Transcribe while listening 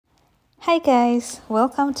Hi guys,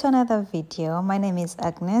 welcome to another video. My name is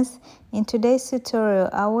Agnes. In today's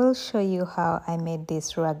tutorial, I will show you how I made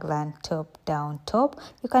this raglan top-down top.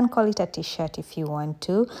 You can call it a t-shirt if you want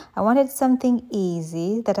to. I wanted something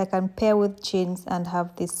easy that I can pair with jeans and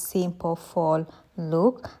have this simple fall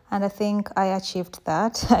look, and I think I achieved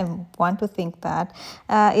that. I want to think that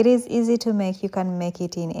it is easy to make. You can make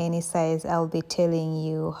it in any size. I'll be telling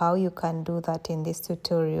you how you can do that in this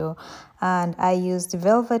tutorial. And I used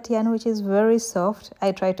velvet yarn, which is very soft.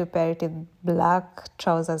 I tried to pair it with black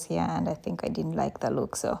trousers here, and I think I didn't like the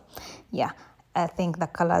look. So yeah, I think the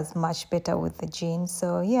colors much better with the jeans.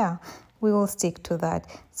 So yeah, we will stick to that.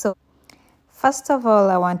 So first of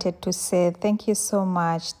all, I wanted to say thank you so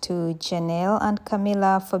much to Janelle and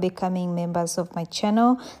Camilla for becoming members of my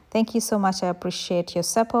channel. Thank you so much. I appreciate your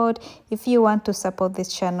support. If you want to support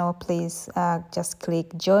this channel, please just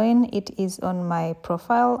click join. It is on my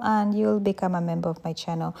profile and you'll become a member of my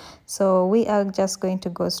channel. So we are just going to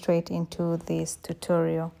go straight into this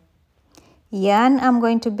tutorial. Yarn, I'm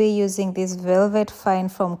going to be using this velvet fine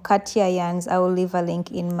from Katia Yarns. I will leave a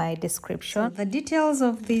link in my description. So the details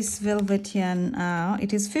of this velvet yarn are,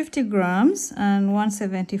 it is 50 grams and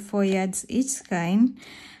 174 yards each skein,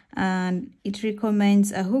 and it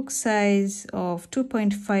recommends a hook size of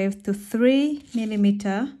 2.5 to 3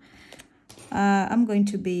 millimeter. I'm going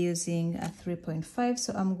to be using a 3.5,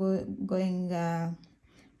 so I'm going a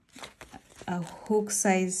hook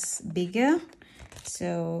size bigger.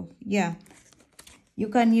 So yeah, you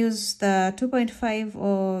can use the 2.5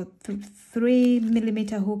 or 3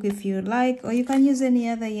 millimeter hook if you like, or you can use any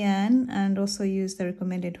other yarn and also use the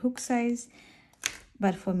recommended hook size.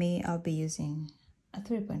 But for me, I'll be using a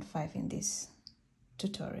 3.5 in this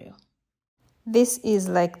tutorial. This is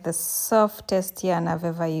like the softest yarn I've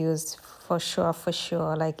ever used, for sure.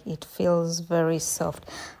 Like, it feels very soft.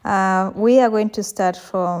 We are going to start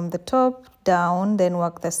from the top down, then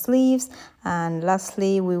work the sleeves, and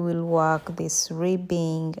lastly we will work this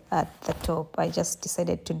ribbing at the top. I just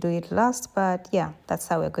decided to do it last, but yeah, that's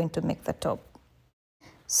how we're going to make the top.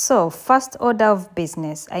 So first order of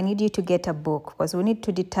business, I need you to get a book, because we need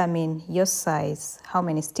to determine your size, how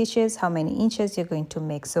many stitches, how many inches you're going to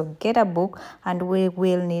make. So get a book, and we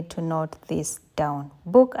will need to note this down.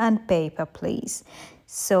 Book and paper, please.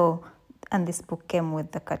 So, and this book came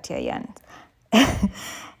with the Katia yarn.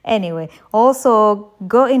 Anyway, also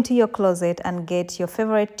go into your closet and get your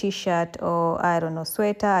favorite t-shirt, or I don't know,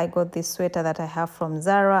 sweater. I got this sweater that I have from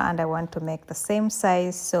Zara and I want to make the same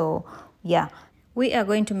size. So yeah, we are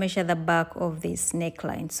going to measure the back of this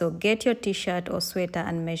neckline. So get your t-shirt or sweater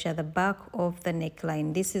and measure the back of the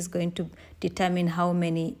neckline. This is going to determine how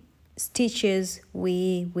many stitches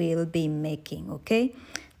we will be making, okay?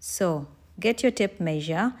 So get your tape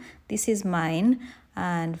measure. This is mine,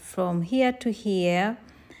 and from here to here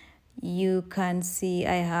you can see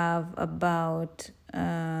I have about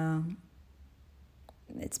let's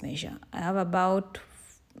measure. I have about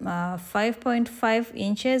 5.5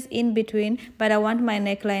 inches in between, but I want my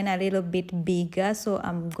neckline a little bit bigger, so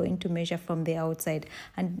I'm going to measure from the outside,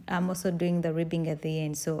 and I'm also doing the ribbing at the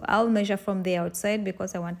end. So I'll measure from the outside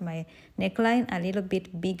because I want my neckline a little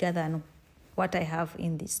bit bigger than what I have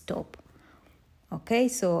in this top. Okay,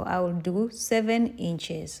 so I will do 7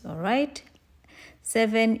 inches. All right,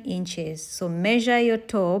 7 inches. So measure your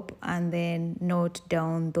top and then note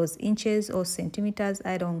down those inches or centimeters.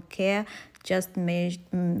 I don't care. Just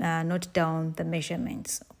note down the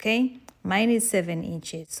measurements. Okay, mine is 7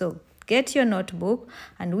 inches. So get your notebook,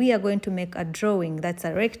 and we are going to make a drawing. That's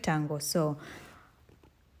a rectangle. So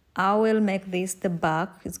I will make this the back.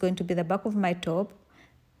 It's going to be the back of my top,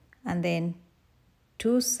 and then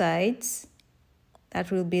 2 sides. That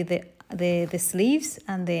will be the sleeves,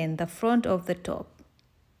 and then the front of the top,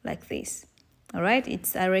 like this. All right,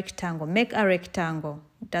 it's a rectangle. Make a rectangle.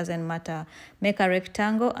 It doesn't matter. Make a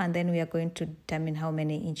rectangle, and then we are going to determine how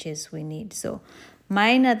many inches we need. So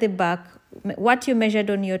mine at the back, what you measured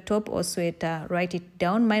on your top or sweater, write it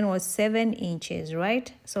down. Mine was 7 inches,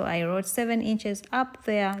 right? So I wrote 7 inches up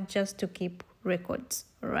there just to keep records,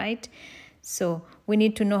 right? So we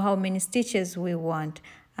need to know how many stitches we want,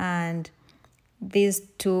 and these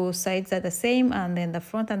 2 sides are the same, and then the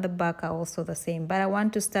front and the back are also the same. But I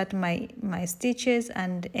want to start my stitches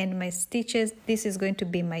and end my stitches. This is going to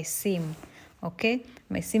be my seam, okay?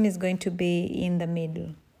 My seam is going to be in the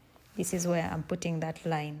middle. This is where I'm putting that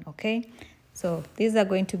line, okay? So these are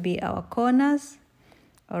going to be our corners.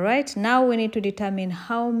 All right, now we need to determine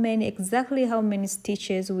exactly how many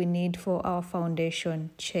stitches we need for our foundation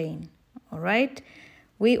chain. All right,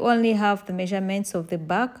 we only have the measurements of the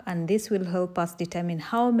back, and this will help us determine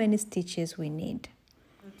how many stitches we need.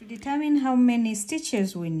 determine how many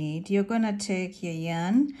stitches we need, you're gonna take your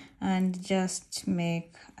yarn and just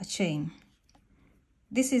make a chain.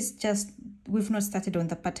 This is just, we've not started on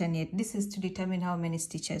the pattern yet. This is to determine how many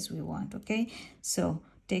stitches we want, okay? So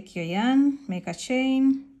take your yarn, make a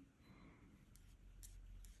chain.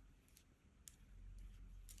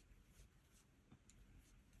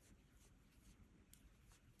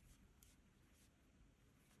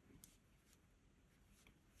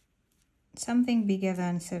 Something bigger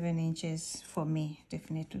than 7 inches for me,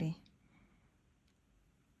 definitely.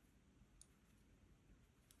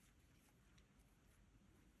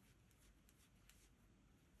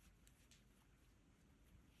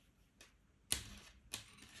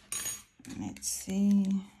 Let's see.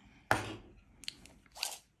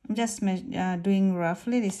 I'm just doing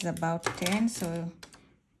roughly. This is about 10, so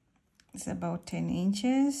it's about 10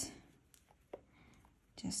 inches.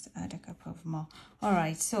 Just add a couple of more. All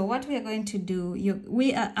right, so what we are going to do,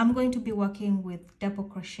 I'm going to be working with double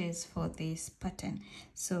crochets for this pattern.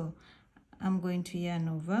 So I'm going to yarn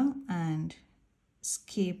over and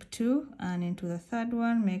skip 2, and into the third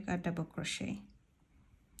one make a double crochet.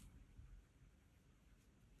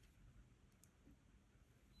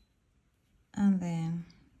 And then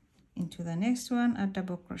into the next one a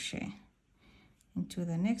double crochet, into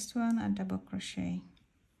the next one a double crochet,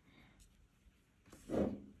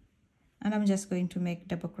 and I'm just going to make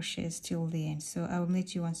double crochets till the end. So I will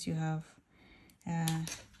meet you once you have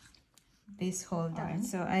this whole done.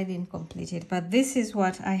 So I didn't complete it, but this is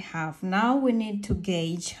what I have. Now we need to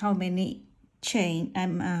gauge how many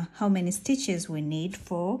how many stitches we need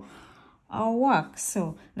for our work.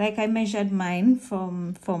 So like I measured mine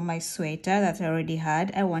from my sweater that I already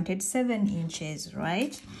had. I wanted 7 inches,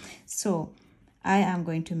 right? So I am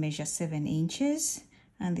going to measure 7 inches,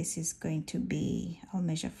 and this is going to be, I'll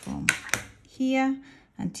measure from here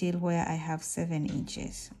until where I have 7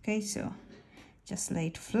 inches. Okay, so just lay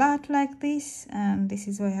it flat like this, and this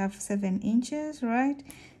is where I have 7 inches, right?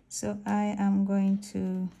 So I am going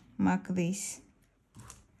to mark this.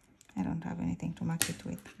 I don't have anything to mark it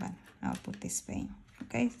with, but I'll put this skein.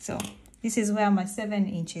 Okay, so this is where my 7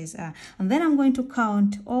 inches are, and then I'm going to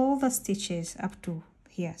count all the stitches up to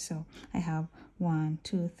here. So I have 1,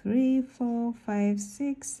 2, 3, 4, 5,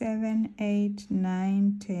 6, 7, 8,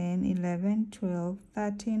 9, 10, 11, 12,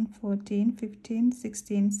 13, 14, 15,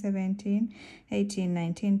 16, 17, 18,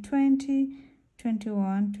 19, 20,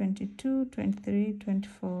 21, 22, 23,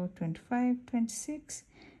 24, 25, 26,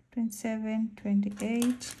 27,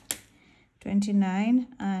 28, 29,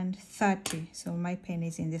 and 30. So my pen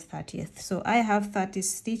is in the 30th. So I have 30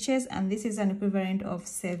 stitches, and this is an equivalent of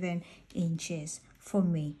 7 inches for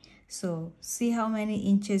me. So see how many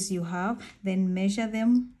inches you have, then measure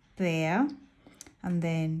them there, and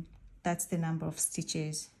then that's the number of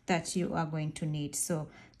stitches that you are going to need. So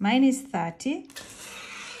mine is 30.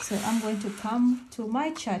 So I'm going to come to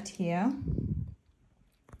my chart here,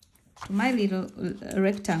 to my little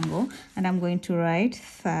rectangle, and I'm going to write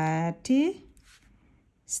 30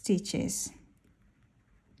 stitches.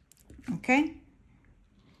 Okay,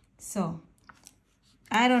 so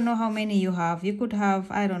I don't know how many you have. You could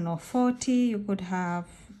have, I don't know, 40, you could have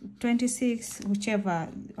 26, whichever,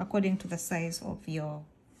 according to the size of your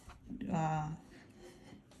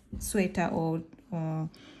sweater or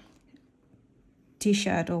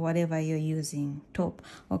t-shirt or whatever you're using, top.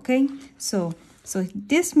 Okay, so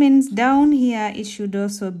this means down here it should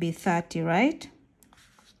also be 30, right?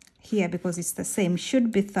 Here, because it's the same,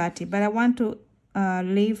 should be 30, but I want to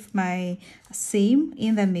leave my seam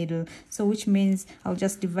in the middle, so which means I'll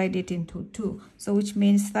just divide it into 2. So which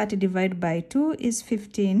means 30 divided by 2 is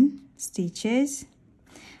 15 stitches,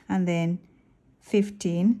 and then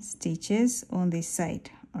 15 stitches on this side.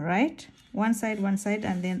 All right, one side,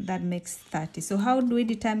 and then that makes 30. So how do we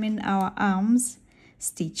determine our arms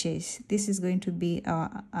stitches? This is going to be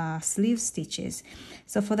our sleeve stitches.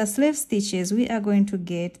 So for the sleeve stitches, we are going to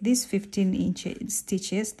get these 15 inch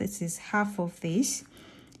stitches. This is half of this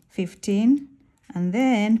 15, and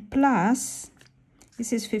then plus,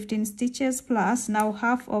 this is 15 stitches plus now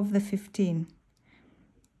half of the 15.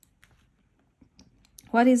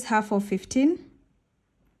 What is half of 15?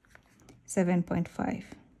 7.5.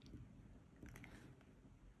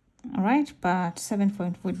 all right, but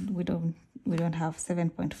 7. We don't have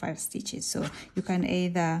 7.5 stitches, so you can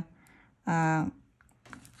either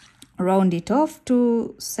round it off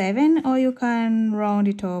to 7, or you can round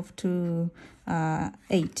it off to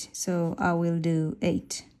 8. So I will do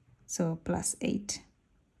 8, so plus 8.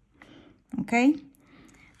 Okay,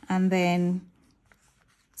 and then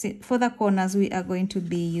see, for the corners we are going to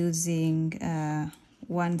be using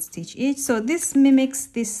 1 stitch each. So this mimics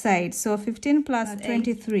this side, so 15 plus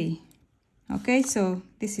 23. Okay, so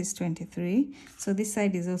this is 23, so this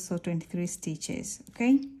side is also 23 stitches.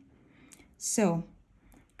 Okay, so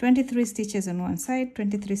 23 stitches on one side,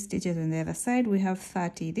 23 stitches on the other side. We have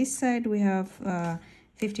 30 this side, we have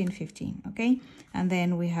 15. Okay, and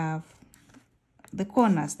then we have the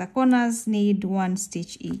corners need 1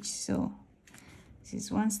 stitch each. So this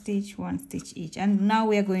is 1 stitch each, and now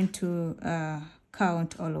we are going to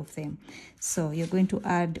count all of them. So you're going to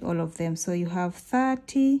add all of them. So you have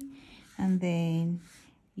 30, and then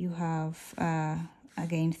you have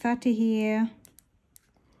again 30 here.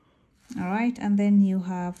 All right, and then you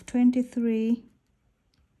have 23,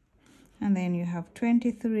 and then you have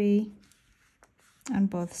 23 on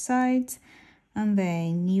both sides, and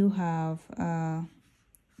then you have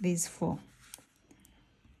these 4.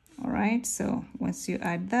 All right, so once you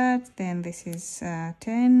add that, then this is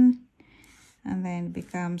 10, and then it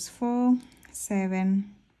becomes 4,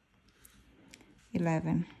 7,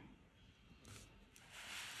 11.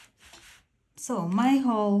 So my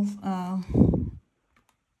whole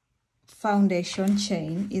foundation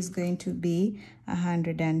chain is going to be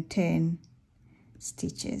 110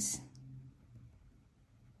 stitches.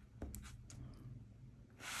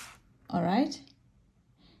 All right,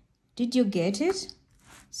 did you get it?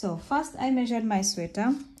 So first I measured my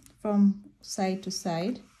sweater from side to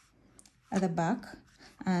side at the back,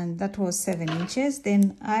 and that was 7 inches.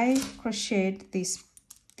 Then I crocheted this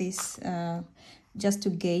just to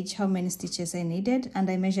gauge how many stitches I needed, and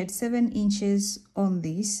I measured 7 inches on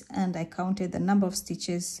this, and I counted the number of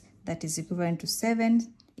stitches that is equivalent to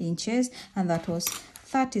 7 inches, and that was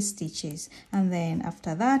 30 stitches. And then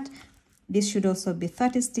after that, this should also be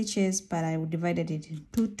 30 stitches, but I divided it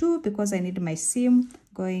into 2 because I need my seam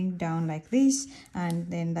going down like this,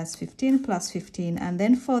 and then that's 15 plus 15. And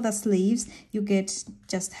then for the sleeves, you get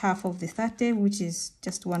just half of the 30, which is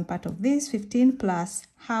just one part of this, 15 plus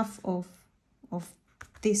half of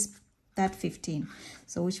that 15,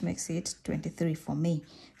 so which makes it 23 for me.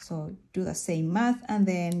 So do the same math, and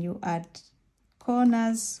then you add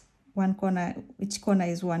corners. One corner, each corner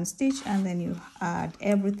is 1 stitch, and then you add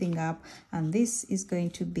everything up, and this is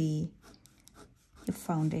going to be your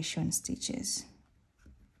foundation stitches.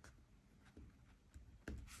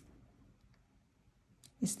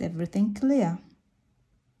 Is everything clear?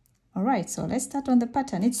 All right, so let's start on the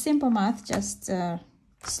pattern. It's simple math, just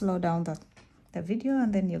slow down the video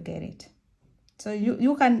and then you get it. So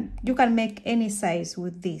you can make any size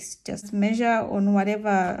with this. Just measure on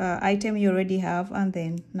whatever item you already have, and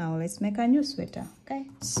then now let's make a new sweater. Okay,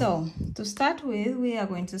 so to start with, we are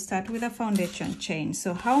going to start with a foundation chain.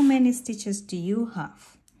 So how many stitches do you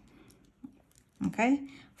have? Okay,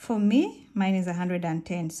 for me, mine is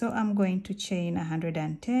 110, so I'm going to chain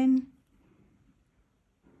 110.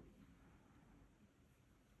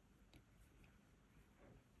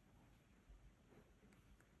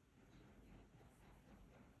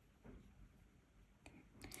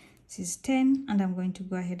 This is 10, and I'm going to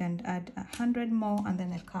go ahead and add 100 more, and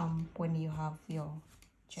then I come when you have your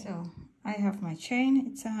chain. So I have my chain,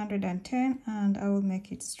 it's 110, and I will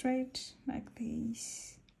make it straight like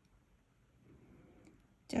this.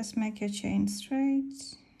 Just make your chain straight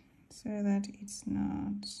so that it's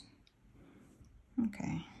not,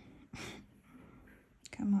 okay.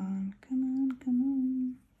 Come on.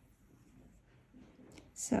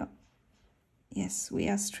 So yes, we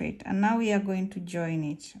are straight, and now we are going to join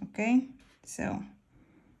it. Okay, so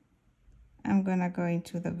I'm gonna go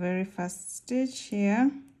into the very first stitch here,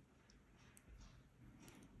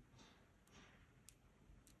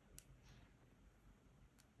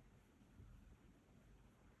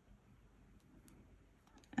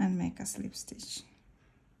 and make a slip stitch.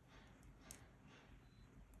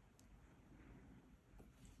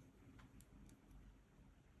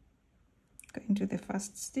 Go into the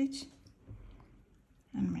first stitch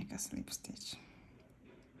and make a slip stitch.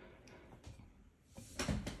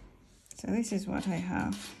 So this is what I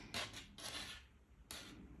have.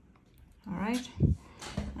 All right,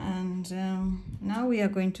 and now we are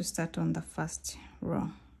going to start on the first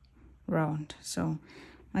round. So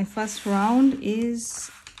my first round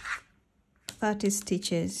is 30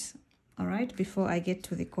 stitches. All right, before I get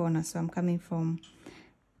to the corner. So I'm coming from,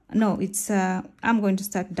 no, it's I'm going to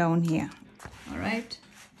start down here. All right,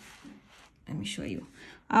 let me show you.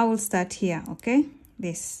 I will start here, okay,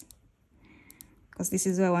 this, because this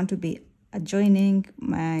is where I want to be adjoining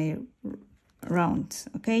my round.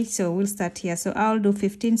 Okay, so we'll start here. So I'll do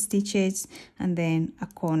 15 stitches and then a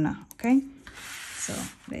corner. Okay, so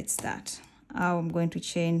let's start. I'm going to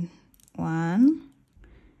chain 1,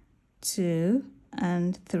 2,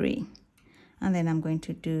 and 3, and then I'm going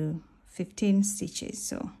to do 15 stitches.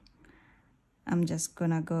 So I'm just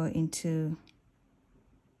gonna go into,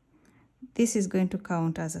 this is going to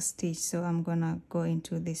count as a stitch, so I'm gonna go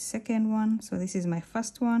into this second one. So this is my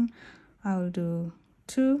first one. I'll do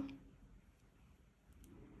 2,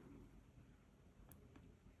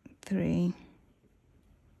 3,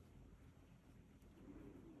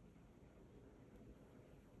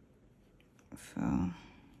 4,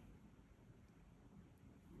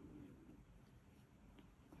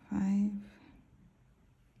 5,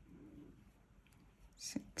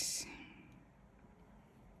 6,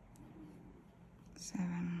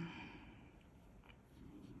 7,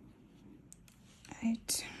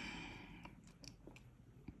 8,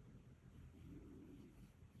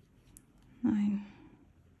 9,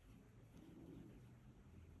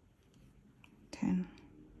 10,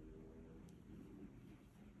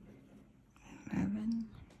 11,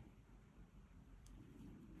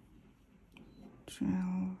 12,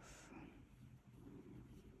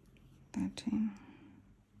 13,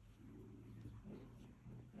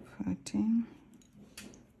 14,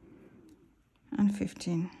 and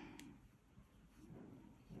 15.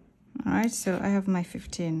 All right, so I have my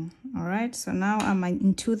 15. All right, so now I'm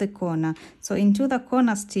into the corner. So into the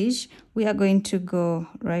corner stitch, we are going to go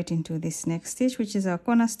right into this next stitch, which is our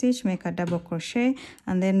corner stitch, make a double crochet,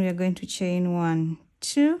 and then we are going to chain 1,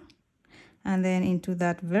 2, and then into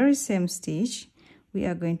that very same stitch, we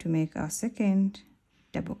are going to make our second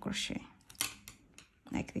double crochet.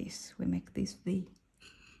 Like this, we make this V.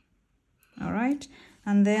 All right,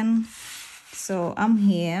 and then, so I'm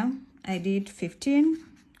here, I did 15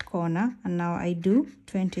 corner, and now I do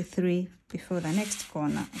 23 before the next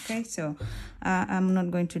corner. Okay, so I'm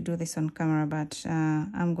not going to do this on camera, but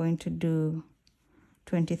I'm going to do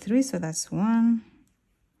 23. So that's 1,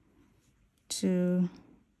 2,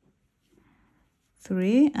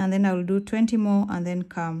 3, and then I'll do 20 more and then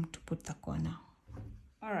come to put the corner.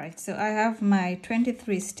 All right, so I have my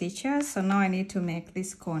 23 stitches. So now I need to make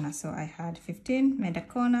this corner. So I had 15, made a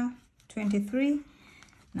corner, 23.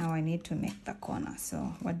 Now I need to make the corner.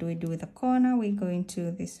 So what do we do with the corner? We go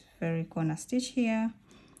into this very corner stitch here,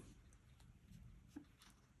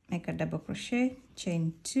 make a double crochet,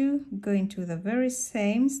 chain 2, go into the very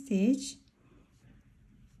same stitch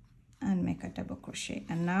and make a double crochet.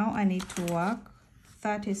 And now I need to work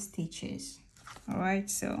 30 stitches. All right,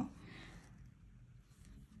 so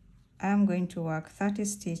I'm going to work 30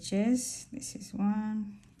 stitches. This is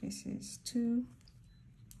 1, this is 2,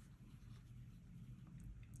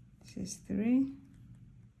 this is 3,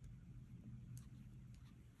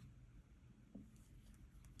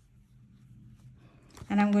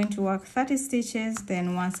 and I'm going to work 30 stitches.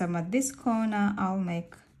 Then once I'm at this corner, I'll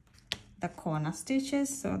make the corner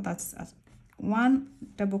stitches. So that's 1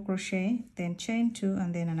 double crochet, then chain 2,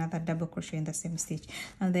 and then another double crochet in the same stitch,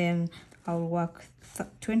 and then I'll work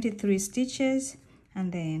 23 stitches,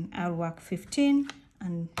 and then I'll work 15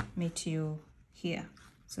 and meet you here.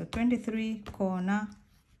 So 23 corner,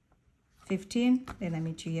 15, then I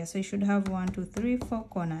meet you here. So you should have 1, 2, 3, 4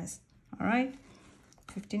 corners. All right,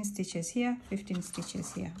 15 stitches here, 15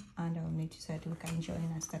 stitches here, and I'll meet you so that we can join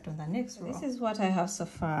and start on the next row. This is what I have so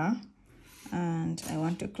far, and I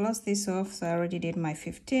want to close this off. So I already did my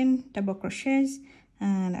 15 double crochets,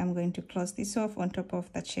 and I'm going to close this off on top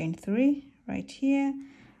of the chain 3 right here.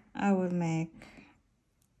 I will make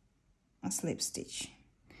a slip stitch,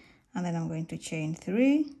 and then I'm going to chain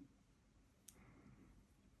 3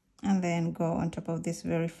 and then go on top of this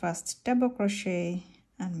very first double crochet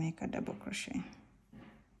and make a double crochet,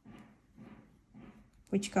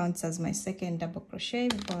 which counts as my second double crochet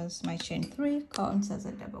because my chain 3 counts as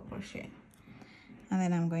a double crochet. And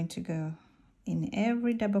then I'm going to go in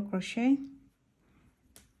every double crochet,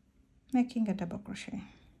 making a double crochet.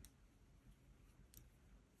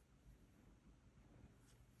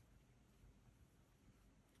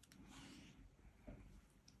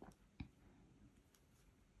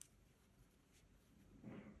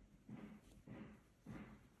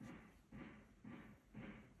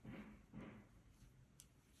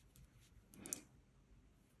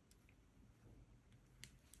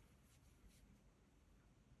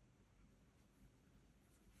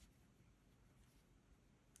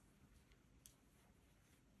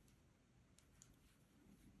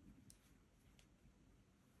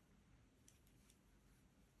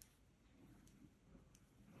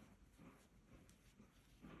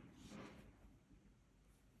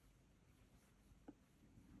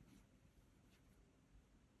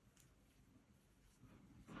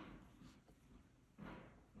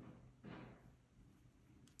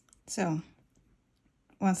 So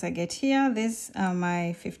once I get here, these are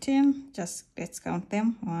my 15. Just let's count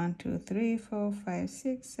them. 1, 2, 3, 4, 5,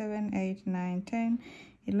 6, 7, 8, 9, 10,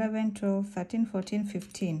 11, 12, 13, 14,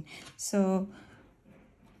 15. So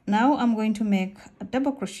now I'm going to make a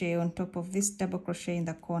double crochet on top of this double crochet in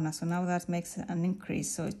the corner. So now that makes an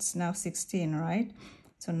increase. So it's now 16, right?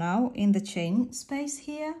 So now in the chain space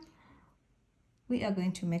here, we are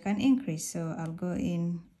going to make an increase. So I'll go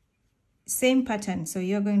in same pattern. So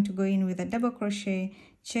you're going to go in with a double crochet,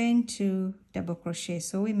 chain 2, double crochet.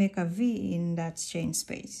 So we make a V in that chain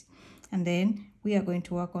space. And then we are going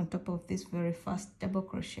to work on top of this very first double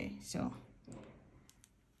crochet. So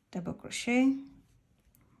double crochet,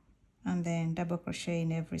 and then double crochet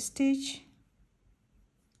in every stitch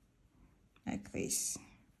like this.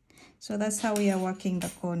 So that's how we are working the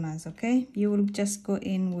corners. Okay, you will just go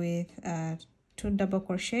in with 2 double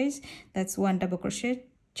crochets. That's 1 double crochet,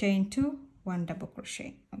 chain 2, 1 double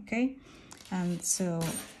crochet. Okay, and so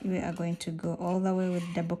we are going to go all the way with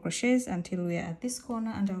double crochets until we are at this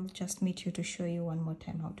corner, and I'll just meet you to show you one more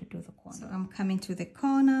time how to do the corner. So I'm coming to the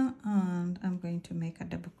corner and I'm going to make a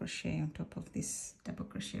double crochet on top of this double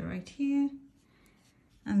crochet right here,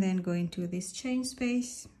 and then go into this chain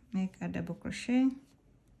space, make a double crochet,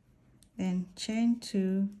 then chain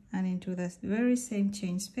 2, and into the very same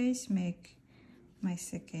chain space make my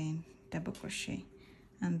second double crochet,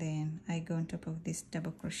 and then I go on top of this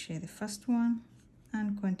double crochet the first one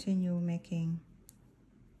and continue making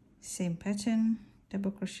same pattern,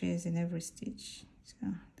 double crochets in every stitch. So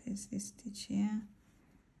there's this stitch here,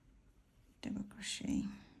 double crochet,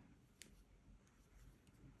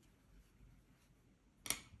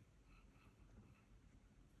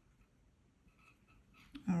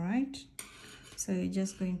 all right. So you're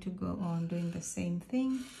just going to go on doing the same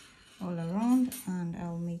thing all around, and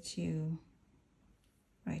I'll meet you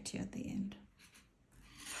right here at the end.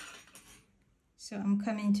 So I'm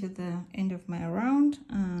coming to the end of my round,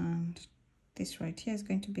 and this right here is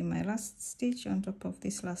going to be my last stitch on top of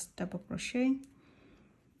this last double crochet,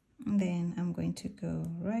 and then I'm going to go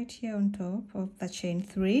right here on top of the chain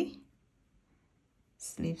 3,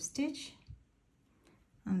 slip stitch,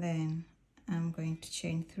 and then I'm going to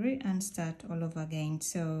chain 3 and start all over again.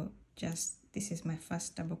 So just this is my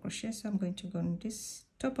first double crochet, so I'm going to go on this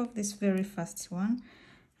top of this very first one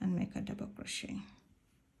and make a double crochet.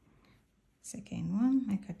 Second one,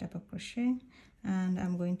 make a double crochet, and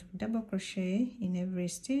I'm going to double crochet in every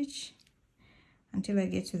stitch until I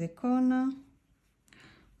get to the corner.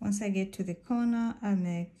 Once I get to the corner, I'll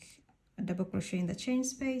make a double crochet in the chain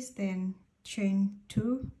space, then chain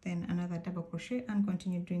 2, then another double crochet, and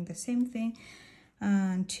continue doing the same thing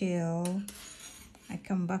until I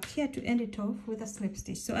come back here to end it off with a slip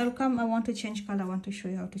stitch. So I want to change color. I want to show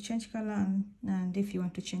you how to change color, and if you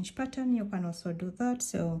want to change pattern, you can also do that.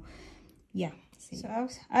 So yeah, so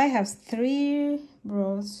I have 3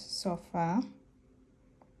 rows so far.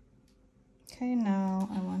 Okay, now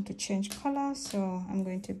I want to change color, so I'm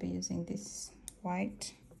going to be using this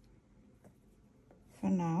white for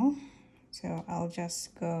now. So I'll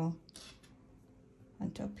just go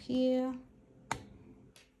on top here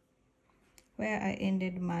where I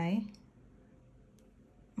ended my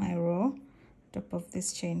row, top of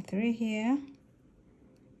this chain 3 here,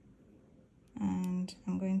 and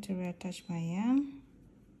I'm going to reattach my yarn,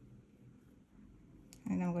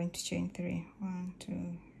 and I'm going to chain 3, 1,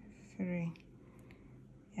 2, 3,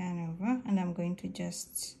 yarn over, and I'm going to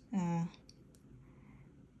just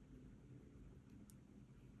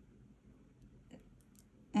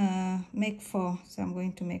make 4. So I'm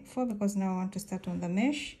going to make 4 because now I want to start on the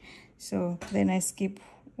mesh. So then I skip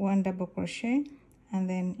 1 double crochet, and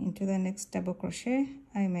then into the next double crochet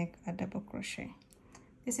I make a double crochet.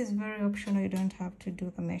 This is very optional, you don't have to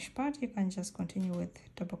do the mesh part, you can just continue with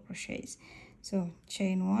double crochets. So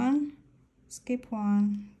chain 1, skip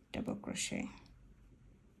 1, double crochet,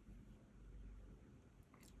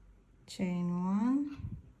 chain 1,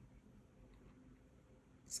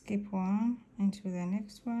 skip 1, into the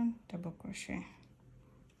next one, double crochet,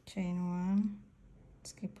 chain 1,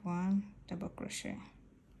 skip 1, double crochet,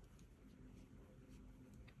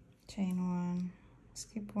 chain 1,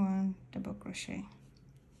 skip 1, double crochet.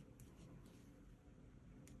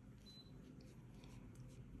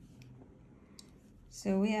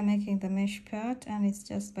 So we are making the mesh part, and it's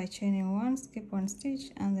just by chaining 1, skip 1 stitch,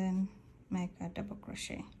 and then make a double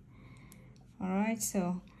crochet. All right,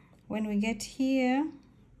 so when we get here,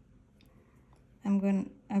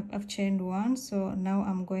 I've chained 1, so now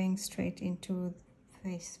I'm going straight into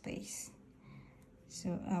this space.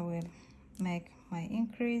 So I will make my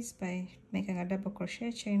increase by making a double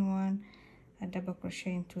crochet, chain 1, a double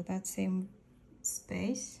crochet into that same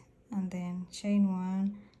space, and then chain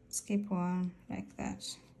 1, skip 1, like that,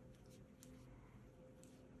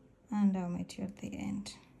 and I'll meet you at the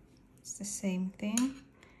end. It's the same thing.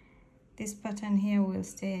 This pattern here will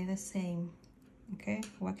stay the same. Okay,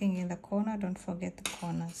 working in the corner, don't forget the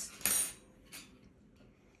corners.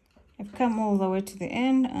 I've come all the way to the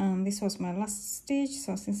end, and this was my last stitch.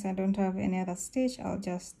 So since I don't have any other stitch, I'll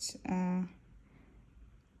just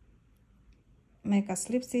make a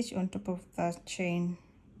slip stitch on top of the chain,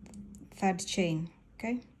 third chain,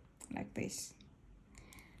 okay, like this.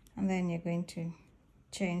 And then you're going to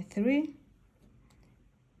chain 3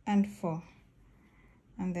 and 4,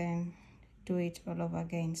 and then do it all over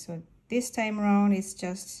again. So this time around it's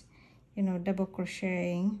just, you know, double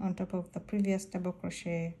crocheting on top of the previous double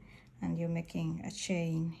crochet, and you're making a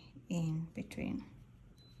chain in between.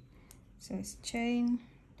 So it's chain,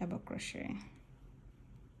 double crochet,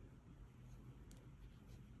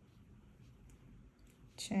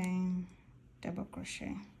 chain, double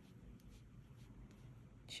crochet,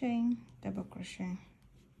 chain, double crochet.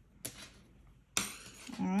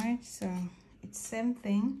 All right, so it's same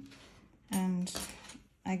thing, and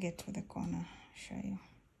I get to the corner, show you.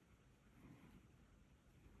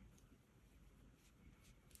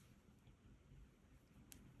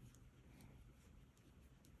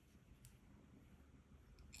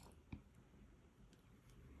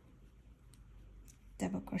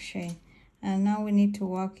 Double crochet, and now we need to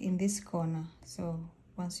work in this corner. So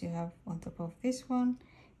once you have on top of this one,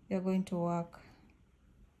 you're going to work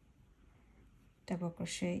double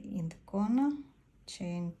crochet in the corner,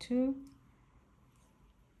 chain 2,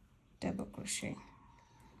 double crochet,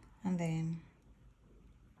 and then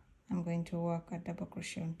I'm going to work a double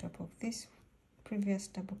crochet on top of this previous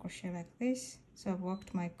double crochet like this. So I've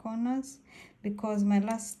worked my corners because my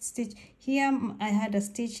last stitch here, I had a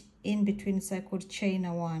stitch in between, so I could chain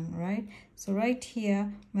a 1, right? So right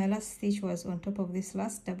here my last stitch was on top of this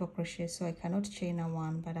last double crochet, so I cannot chain a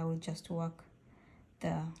 1, but I will just work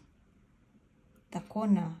the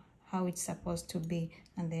corner how it's supposed to be,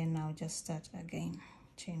 and then I'll just start again.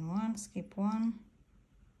 Chain 1, skip 1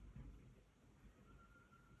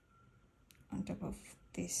 on top of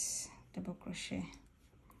this double crochet,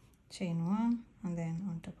 chain 1, and then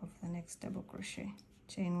on top of the next double crochet,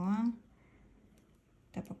 chain 1,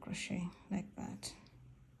 double crochet, like that.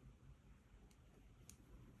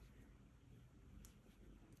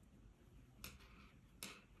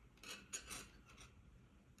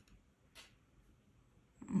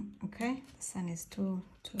 Okay, the sun is too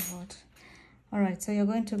hot. All right, so you're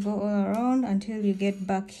going to go all around until you get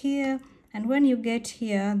back here, and when you get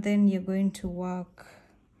here, then you're going to work.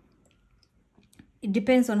 It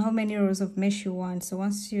depends on how many rows of mesh you want. So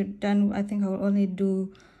once you're done, I think I'll only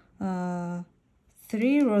do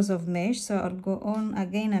 3 rows of mesh. So I'll go on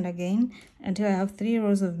again and again until I have 3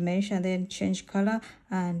 rows of mesh, and then change color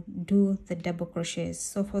and do the double crochets.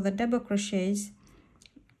 So for the double crochets,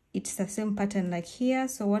 it's the same pattern like here.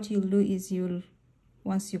 So what you'll do is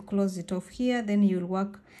once you close it off here, then you'll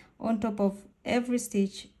work on top of every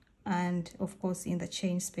stitch, and of course in the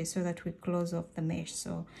chain space, so that we close off the mesh.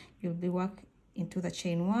 So you'll be work into the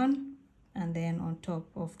chain 1, and then on top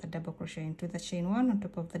of the double crochet, into the chain 1 on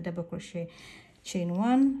top of the double crochet, chain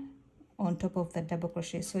 1 on top of the double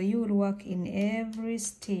crochet. So you will work in every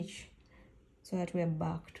stitch, so that we're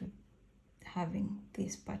back to having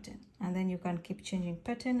this pattern, and then you can keep changing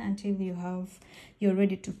pattern until you're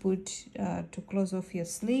ready to put to close off your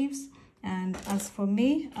sleeves. And as for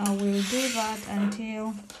me, I will do that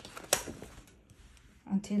until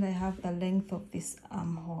I have the length of this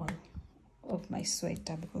armhole of my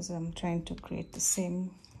sweater, because I'm trying to create the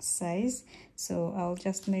same size. So I'll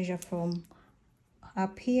just measure from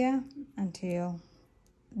up here until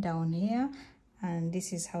down here, and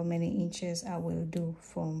this is how many inches I will do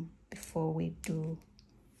from before we do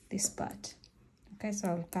this part. Okay, so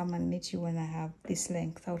I'll come and meet you when I have this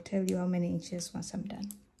length. I'll tell you how many inches once I'm done.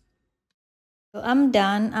 So I'm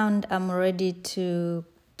done, and I'm ready to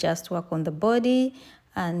just work on the body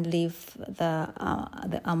and leave the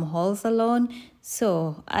armholes alone.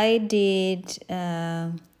 So I did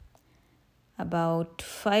about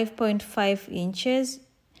 5.5 inches.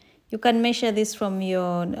 You can measure this from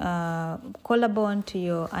your collarbone to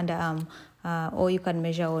your underarm, or you can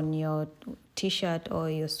measure on your t-shirt or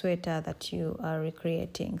your sweater that you are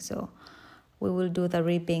recreating. So we will do the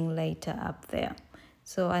ribbing later up there.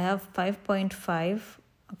 So I have 5.5,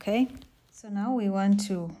 okay? So now we want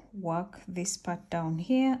to work this part down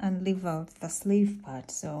here and leave out the sleeve part.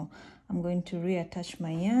 So I'm going to reattach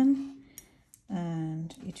my yarn,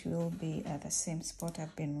 and it will be at the same spot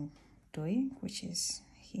I've been doing, which is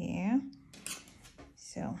here.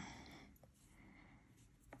 So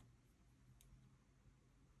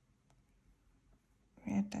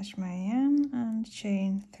attach my yarn and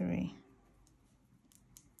chain 3,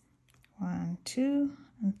 1, 2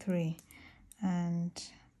 and 3, and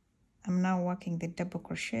I'm now working the double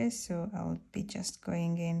crochet, so I'll be just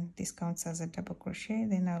going in. This counts as a double crochet.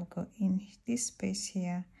 Then I'll go in this space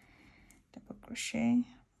here, double crochet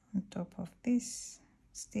on top of this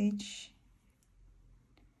stitch,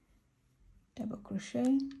 double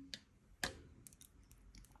crochet.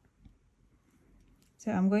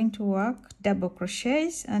 So I'm going to work double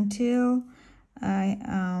crochets until I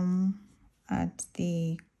am at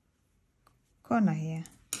the corner here.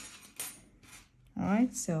 All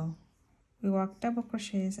right, so we work double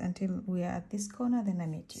crochets until we are at this corner, then I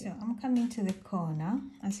meet you. So I'm coming to the corner,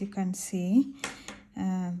 as you can see.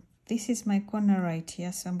 This is my corner right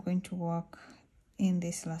here, so I'm going to work in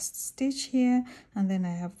this last stitch here, and then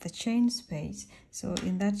I have the chain space. So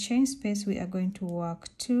in that chain space we are going to work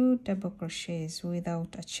 2 double crochets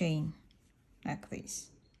without a chain, like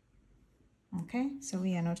this. Okay, so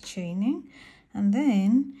we are not chaining, and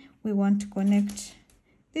then we want to connect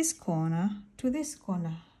this corner to this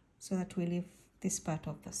corner so that we leave this part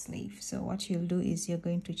of the sleeve. So what you'll do is you're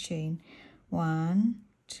going to chain 1,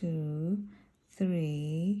 2,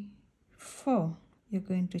 3, 4. You're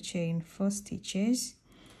going to chain 4 stitches.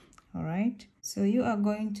 All right, so you are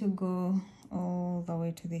going to go all the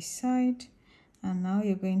way to this side, and now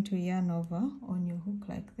you're going to yarn over on your hook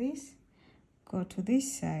like this, go to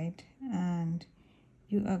this side, and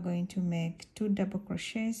you are going to make 2 double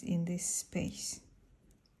crochets in this space.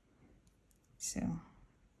 So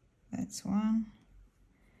that's 1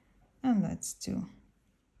 and that's 2,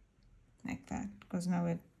 like that, because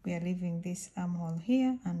now we are leaving this armhole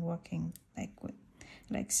here and working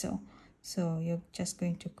like so. So you're just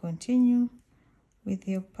going to continue with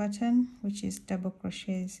your pattern, which is double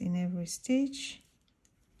crochets in every stitch.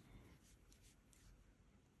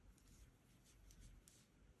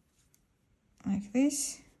 Like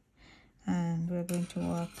this, and we're going to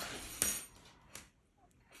work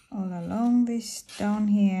all along this down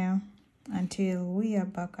here until we are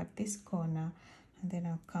back at this corner, and then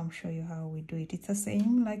I'll come show you how we do it. It's the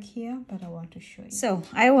same like here, but I want to show you. So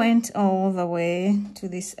I went all the way to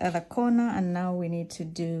this other corner, and now we need to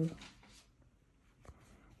do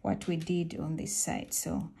what we did on this side.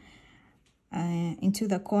 So into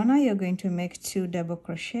the corner you're going to make 2 double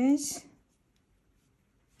crochets,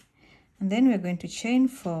 and then we're going to chain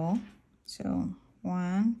 4. So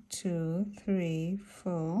 1, 2, 3,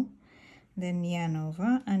 4, then yarn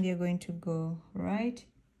over, and you're going to go right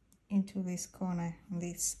into this corner on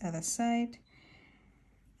this other side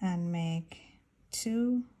and make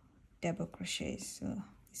 2 double crochets. So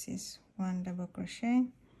this is 1 double crochet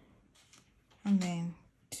and then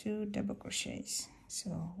 2 double crochets.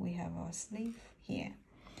 So we have our sleeve here,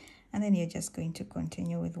 and then you're just going to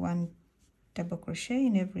continue with 1 double crochet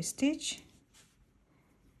in every stitch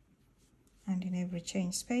and in every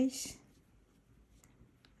chain space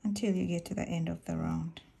until you get to the end of the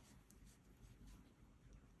round.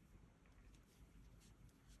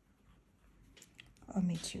 I'll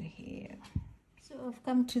meet you here. So I've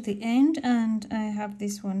come to the end, and I have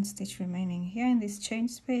this 1 stitch remaining here in this chain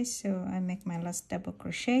space, so I make my last double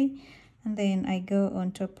crochet, and then I go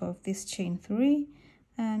on top of this chain 3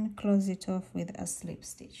 and close it off with a slip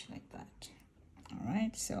stitch like that. All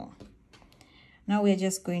right, so now we're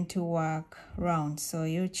just going to work round. So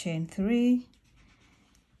you chain 3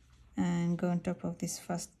 and go on top of this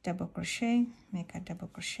first double crochet, make a double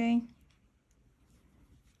crochet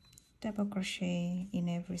in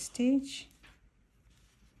every stitch,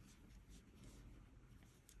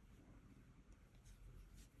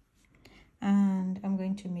 and I'm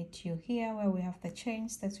going to meet you here where we have the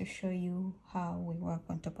chains. That will show you how we work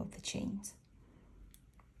on top of the chains.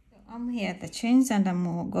 I'm here at the chains, and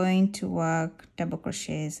I'm going to work double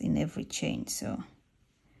crochets in every chain. So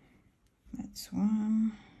that's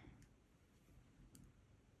 1,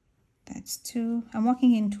 that's 2. I'm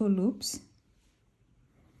working in 2 loops.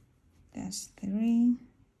 That's 3,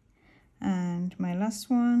 and my last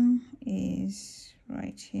one is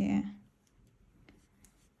right here,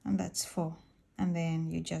 and that's 4. And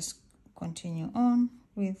then you just continue on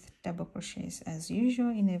with double crochets as usual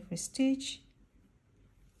in every stitch.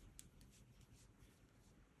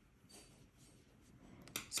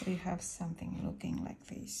 So you have something looking like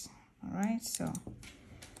this. All right, so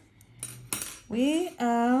we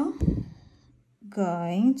are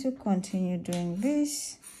going to continue doing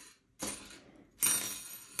this.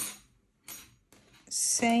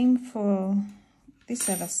 Same for this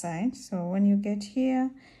other side. So when you get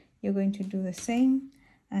here, you're going to do the same,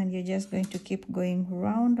 and you're just going to keep going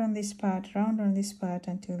round on this part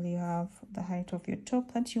until you have the height of your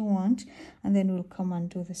top that you want, and then we'll come and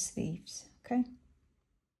do the sleeves. Okay,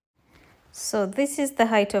 so this is the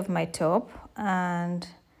height of my top, and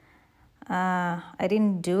I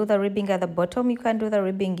didn't do the ribbing at the bottom. You can do the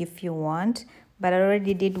ribbing if you want, but I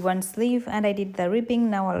already did one sleeve and I did the ribbing.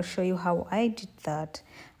 Now I'll show you how I did that.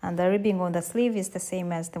 And the ribbing on the sleeve is the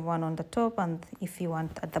same as the one on the top, and if you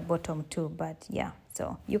want at the bottom too. But yeah,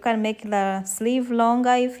 so you can make the sleeve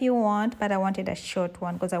longer if you want, but I wanted a short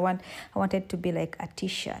one because I wanted to be like a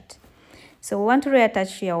t-shirt. So we want to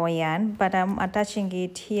reattach your yarn, but I'm attaching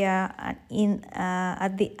it here in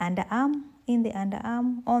at the underarm, in the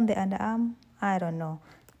underarm, on the underarm, I don't know.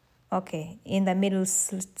 Okay, in the middle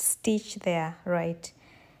stitch there, right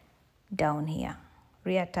down here.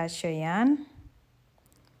 Reattach your yarn.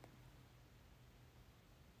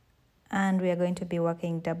 And we are going to be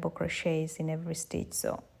working double crochets in every stitch.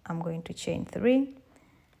 So I'm going to chain 3,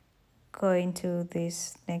 go into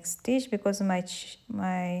this next stitch because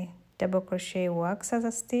my double crochet works as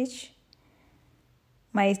a stitch.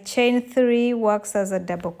 My chain 3 works as a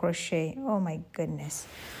double crochet. Oh my goodness.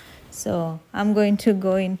 So I'm going to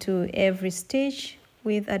go into every stitch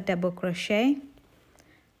with a double crochet.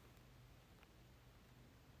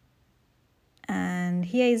 And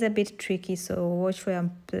here is a bit tricky, so watch where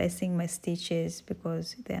I'm placing my stitches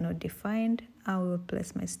because they are not defined. I will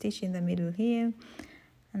place my stitch in the middle here,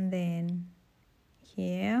 and then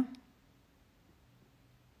here,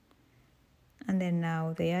 and then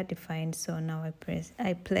now they are defined. So now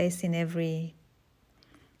I place in every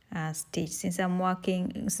stitch. Since I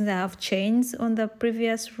have chains on the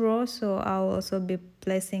previous row, so I'll also be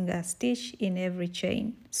placing a stitch in every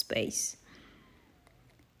chain space.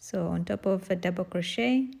 So on top of a double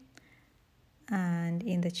crochet and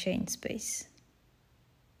in the chain space,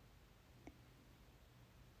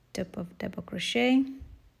 top of double crochet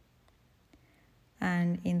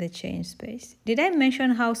and in the chain space. Did I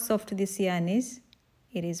mention how soft this yarn is?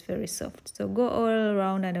 It is very soft. So go all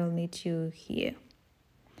around and I'll meet you here.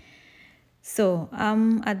 So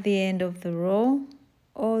I'm at the end of the row,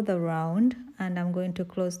 all the round, and I'm going to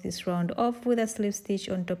close this round off with a slip stitch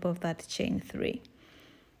on top of that chain 3.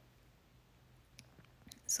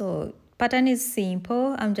 So pattern is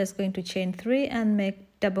simple. I'm just going to chain 3 and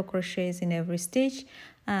make double crochets in every stitch,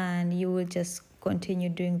 and you will just continue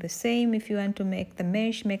doing the same. If you want to make the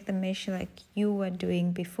mesh like you were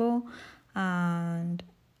doing before. And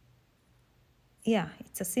yeah,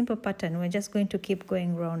 it's a simple pattern. We're just going to keep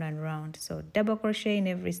going round and round. So double crochet in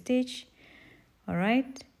every stitch. All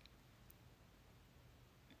right,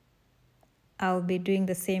 I'll be doing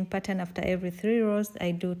the same pattern after every 3 rows.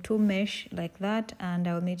 I do 2 mesh like that, and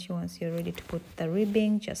I'll meet you once you're ready to put the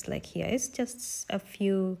ribbing, just like here. It's just a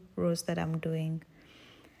few rows that I'm doing.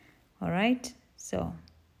 All right, so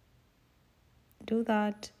do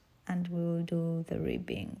that and we'll do the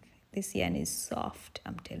ribbing. This yarn is soft,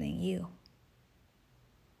 I'm telling you.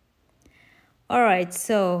 All right,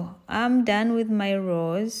 so I'm done with my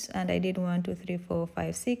rows, and I did 1, 2, 3, 4,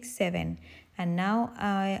 5, 6, 7. And now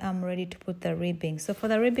I am ready to put the ribbing. So for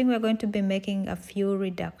the ribbing, we're going to be making a few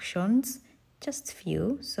reductions, just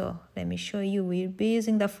few. So let me show you. We'll be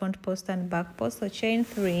using the front post and back post. So chain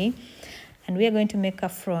 3, and we are going to make a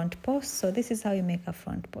front post. So this is how you make a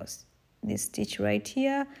front post. This stitch right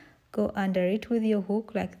here, go under it with your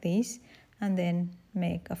hook like this, and then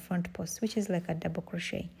make a front post, which is like a double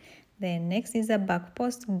crochet. Then next is a back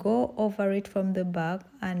post. Go over it from the back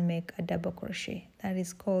and make a double crochet. That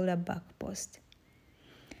is called a back post.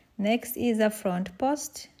 Next is a front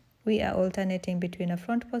post. We are alternating between a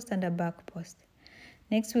front post and a back post.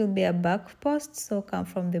 Next will be a back post. So come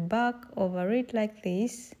from the back over it like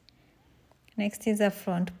this. Next is a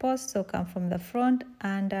front post. So come from the front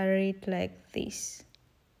under it like this.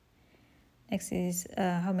 Next is,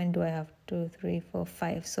 how many do I have? 2, 3, 4,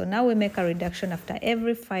 5. So now we make a reduction after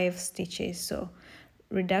every 5 stitches. So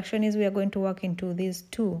reduction is we are going to work into these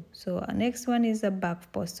 2. So our next one is a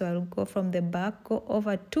back post. So I'll go from the back, go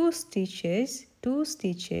over 2 stitches, 2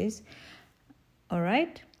 stitches. All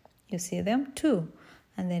right, you see them, 2,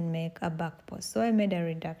 and then make a back post. So I made a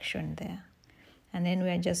reduction there. And then we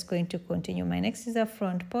are just going to continue. My next is a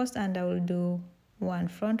front post, and I will do 1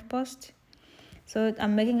 front post. So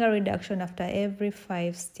I'm making a reduction after every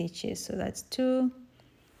 5 stitches. So that's 2,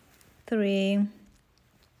 3,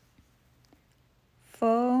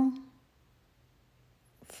 4,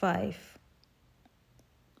 5.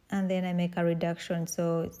 And then I make a reduction.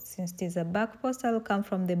 So since this is a back post, I'll come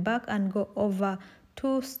from the back and go over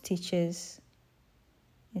 2 stitches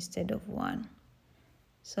instead of 1.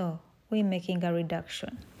 So we're making a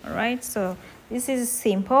reduction. All right, so this is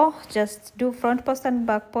simple. Just do front post and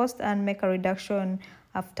back post and make a reduction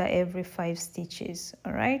after every 5 stitches.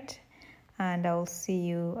 All right, and I'll see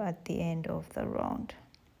you at the end of the round.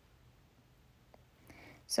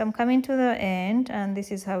 So I'm coming to the end, and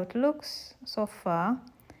this is how it looks so far.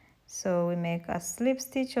 So we make a slip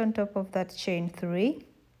stitch on top of that chain 3.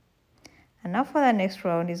 And now for the next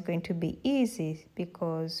round is going to be easy,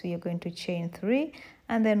 because we are going to chain 3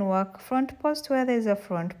 and then work front post where there's a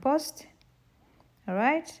front post. All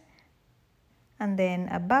right, and then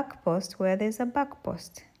a back post where there's a back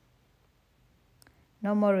post.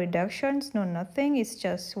 No more reductions, no nothing. It's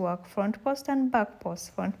just work front post and back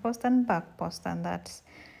post, front post and back post, and that's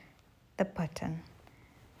the pattern.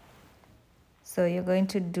 So you're going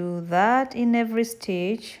to do that in every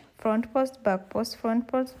stitch. Front post, back post,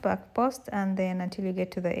 back post, and then until you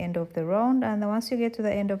get to the end of the round. And then once you get to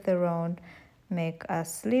the end of the round, make a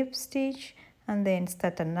slip stitch and then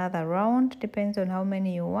start another round. Depends on how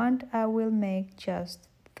many you want. I will make just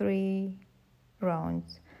 3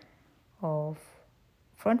 rounds of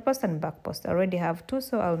front post and back post. I already have 2,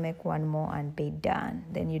 so I'll make 1 more and be done.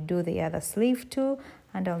 Then you do the other sleeve too,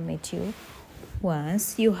 and I'll meet you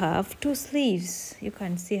once you have 2 sleeves. You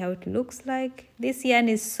can see how it looks like. This yarn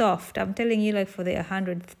is soft. I'm telling you, like for the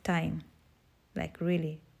 100th time. Like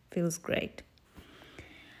really feels great.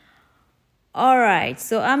 All right,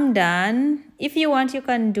 so I'm done. If you want, you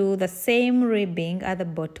can do the same ribbing at the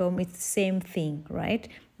bottom. It's the same thing, right?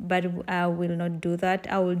 But I will not do that.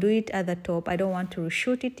 I will do it at the top. I don't want to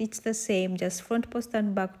reshoot it. It's the same, just front post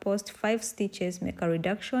and back post, 5 stitches, make a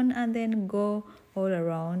reduction, and then go all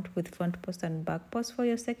around with front post and back post for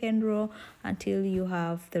your second row until you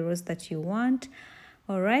have the rows that you want.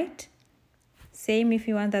 All right, same if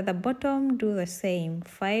you want at the bottom, do the same,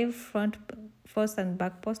 5 front post and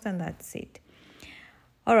back post, and that's it.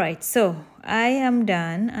 All right, so I am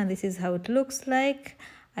done, and this is how it looks like.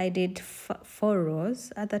 I did 4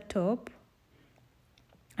 rows at the top.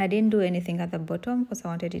 I didn't do anything at the bottom because I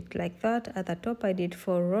wanted it like that. At the top I did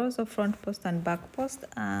 4 rows of front post and back post,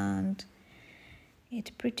 and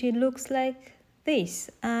it pretty looks like this.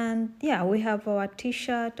 And yeah, we have our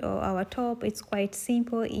t-shirt or our top. It's quite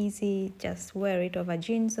simple, easy. Just wear it over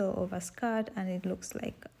jeans or over skirt and it looks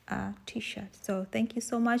like a t-shirt. So thank you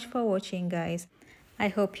so much for watching, guys. I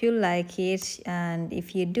hope you like it, and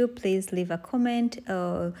if you do, please leave a comment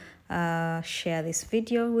or share this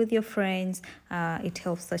video with your friends. It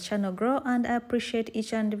helps the channel grow, and I appreciate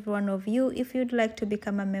each and every one of you. If you'd like to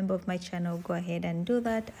become a member of my channel, go ahead and do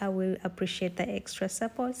that. I will appreciate the extra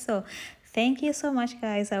support. So thank you so much,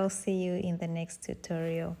 guys. I will see you in the next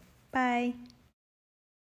tutorial. Bye.